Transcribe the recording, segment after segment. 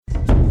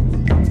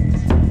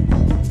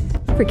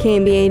For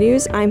KNBA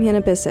News, I'm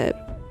Hannah Bissett.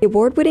 The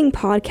award-winning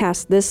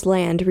podcast This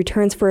Land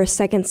returns for a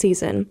second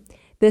season.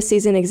 This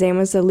season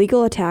examines the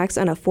legal attacks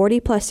on a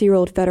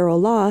 40-plus-year-old federal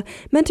law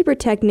meant to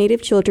protect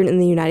Native children in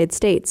the United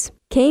States.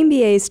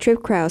 KNBA's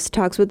Trip Krause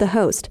talks with the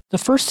host. The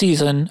first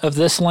season of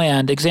This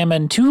Land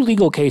examined two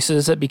legal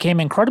cases that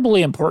became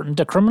incredibly important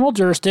to criminal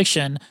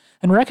jurisdiction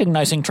and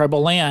recognizing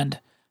tribal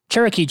land.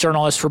 Cherokee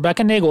journalist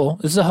Rebecca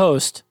Nagle is the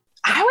host.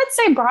 I would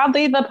say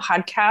broadly the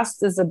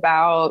podcast is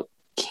about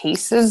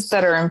cases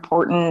that are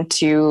important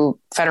to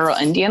federal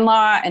Indian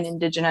law and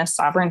Indigenous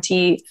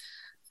sovereignty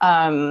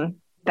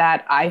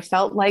that I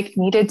felt like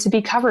needed to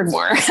be covered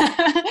more.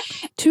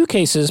 Two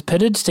cases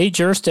pitted state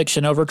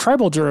jurisdiction over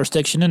tribal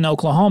jurisdiction in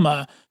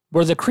Oklahoma,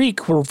 where the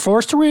Creek were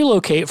forced to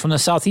relocate from the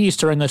southeast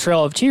during the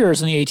Trail of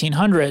Tears in the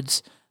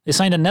 1800s. They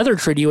signed another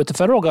treaty with the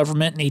federal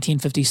government in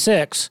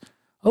 1856.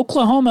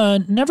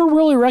 Oklahoma never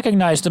really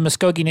recognized the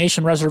Muscogee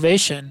Nation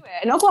reservation.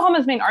 And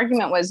Oklahoma's main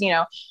argument was,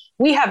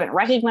 we haven't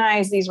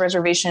recognized these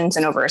reservations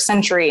in over a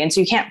century, and so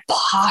you can't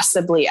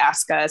possibly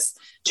ask us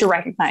to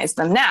recognize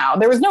them now.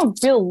 There was no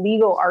real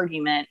legal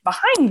argument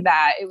behind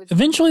that.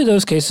 Eventually,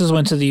 those cases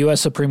went to the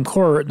U.S. Supreme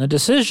Court, and the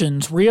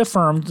decisions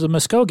reaffirmed the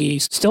Muscogee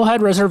still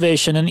had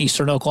reservation in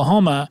eastern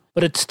Oklahoma,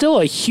 but it's still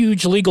a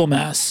huge legal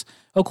mess.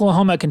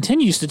 Oklahoma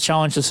continues to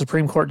challenge the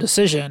Supreme Court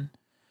decision.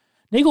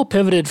 Nagle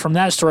pivoted from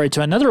that story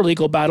to another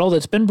legal battle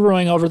that's been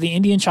brewing over the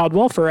Indian Child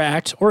Welfare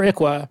Act, or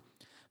ICWA.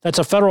 That's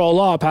a federal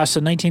law passed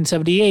in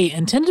 1978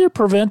 intended to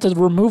prevent the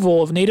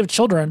removal of Native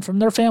children from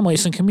their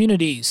families and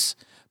communities.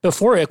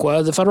 Before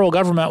ICWA, the federal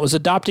government was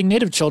adopting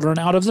Native children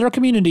out of their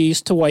communities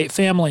to white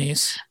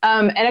families.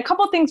 And a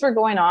couple of things were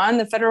going on.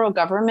 The federal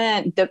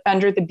government,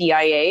 under the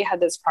BIA, had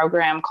this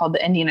program called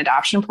the Indian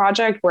Adoption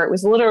Project, where it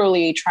was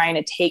literally trying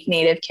to take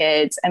Native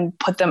kids and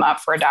put them up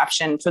for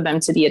adoption for them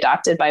to be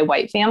adopted by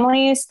white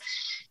families.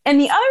 And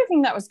the other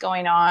thing that was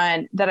going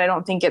on that I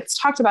don't think it's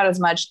talked about as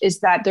much is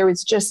that there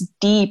was just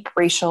deep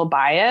racial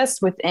bias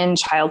within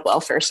child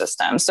welfare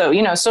systems. So,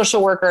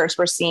 social workers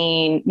were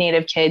seeing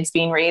Native kids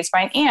being raised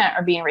by an aunt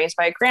or being raised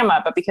by a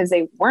grandma, but because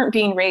they weren't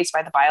being raised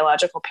by the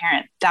biological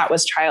parent, that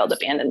was child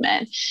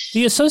abandonment.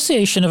 The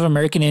Association of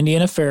American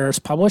Indian Affairs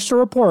published a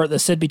report that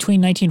said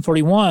between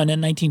 1941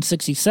 and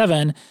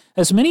 1967,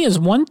 as many as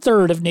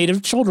 1/3 of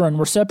Native children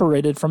were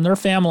separated from their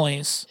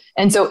families.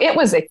 And so it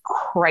was a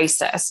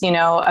crisis,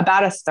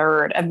 about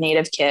 1/3 of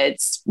Native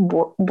kids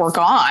were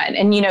gone.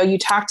 And, you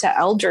talk to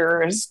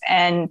elders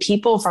and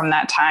people from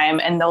that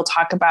time, and they'll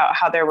talk about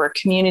how there were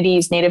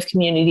communities, Native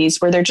communities,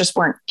 where there just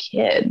weren't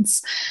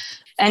kids.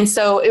 And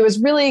so it was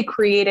really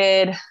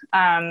created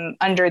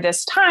under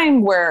this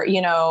time where,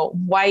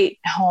 white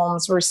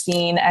homes were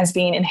seen as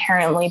being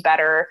inherently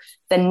better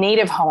than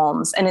Native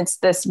homes. And it's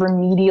this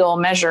remedial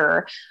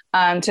measure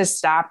to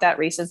stop that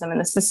racism in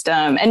the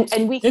system. And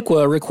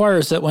ICWA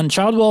requires that when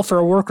child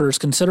welfare workers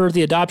consider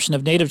the adoption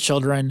of Native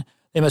children,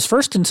 they must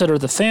first consider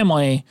the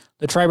family,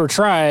 the tribe or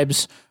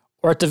tribes,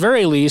 or at the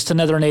very least,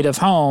 another Native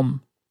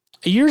home.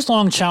 A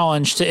years-long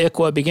challenge to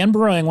ICWA began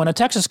brewing when a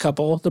Texas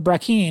couple, the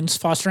Brackines,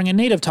 fostering a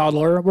Native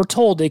toddler, were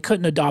told they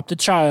couldn't adopt a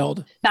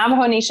child.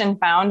 Navajo Nation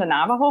found a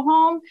Navajo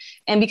home,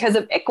 and because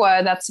of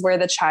ICWA, that's where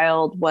the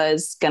child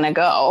was going to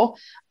go.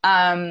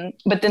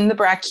 But then the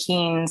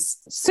Brackines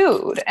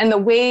sued. And the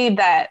way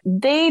that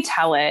they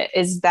tell it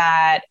is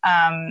that,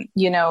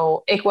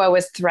 ICWA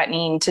was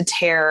threatening to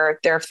tear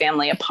their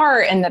family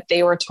apart, and that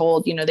they were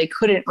told, they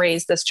couldn't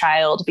raise this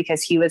child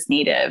because he was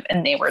Native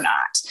and they were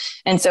not.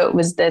 And so it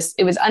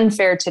was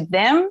unfair to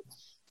them.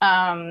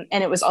 And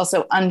it was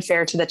also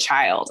unfair to the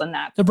child. And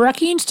that the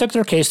Brackines took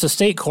their case to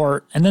state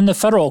court and then the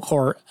federal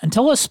court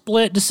until a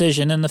split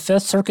decision in the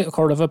Fifth Circuit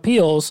Court of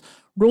Appeals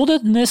ruled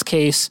that in this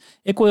case,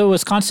 ICWA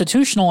was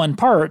constitutional in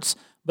parts,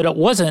 but it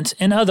wasn't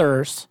in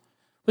others.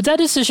 But that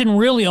decision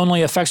really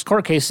only affects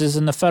court cases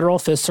in the federal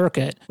Fifth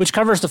Circuit, which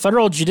covers the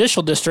federal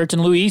judicial district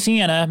in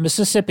Louisiana,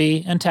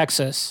 Mississippi, and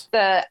Texas.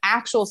 The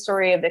actual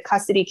story of the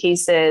custody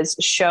cases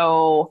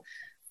show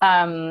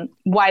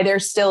why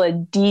there's still a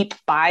deep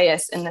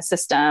bias in the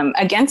system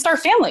against our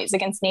families,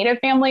 against Native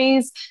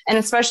families, and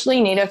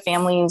especially Native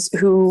families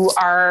who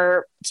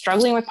are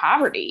struggling with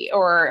poverty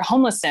or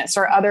homelessness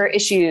or other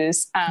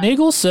issues.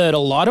 Nagle said a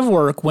lot of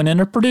work went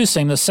into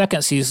producing the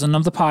second season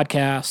of the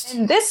podcast.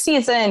 And this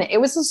season, it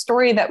was a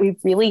story that we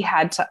really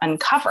had to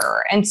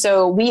uncover. And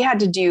so we had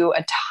to do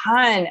a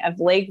ton of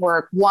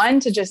legwork, one,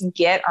 to just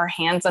get our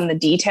hands on the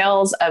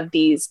details of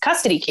these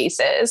custody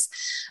cases.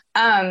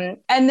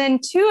 And then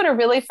two, to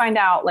really find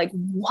out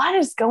what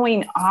is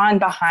going on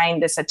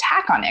behind this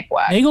attack on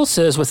ICWA. Nagle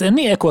says within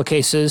the ICWA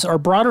cases are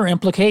broader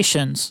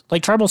implications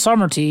like tribal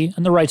sovereignty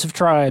and the rights of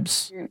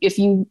tribes. If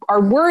you are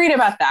worried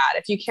about that,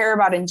 if you care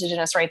about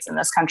Indigenous rights in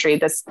this country,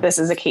 this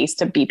is a case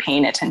to be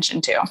paying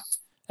attention to.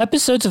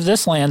 Episodes of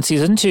This Land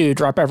Season 2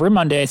 drop every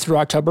Monday through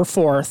October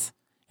 4th.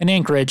 In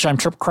Anchorage, I'm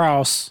Trip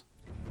Krause.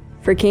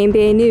 For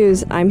KNBA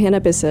News, I'm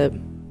Hannah Bissett.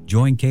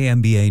 Join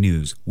KNBA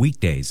News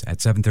weekdays at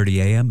 7:30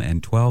 a.m.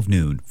 and 12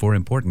 noon for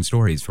important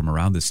stories from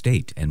around the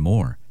state and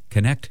more.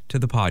 Connect to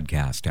the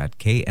podcast at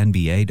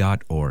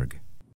knba.org.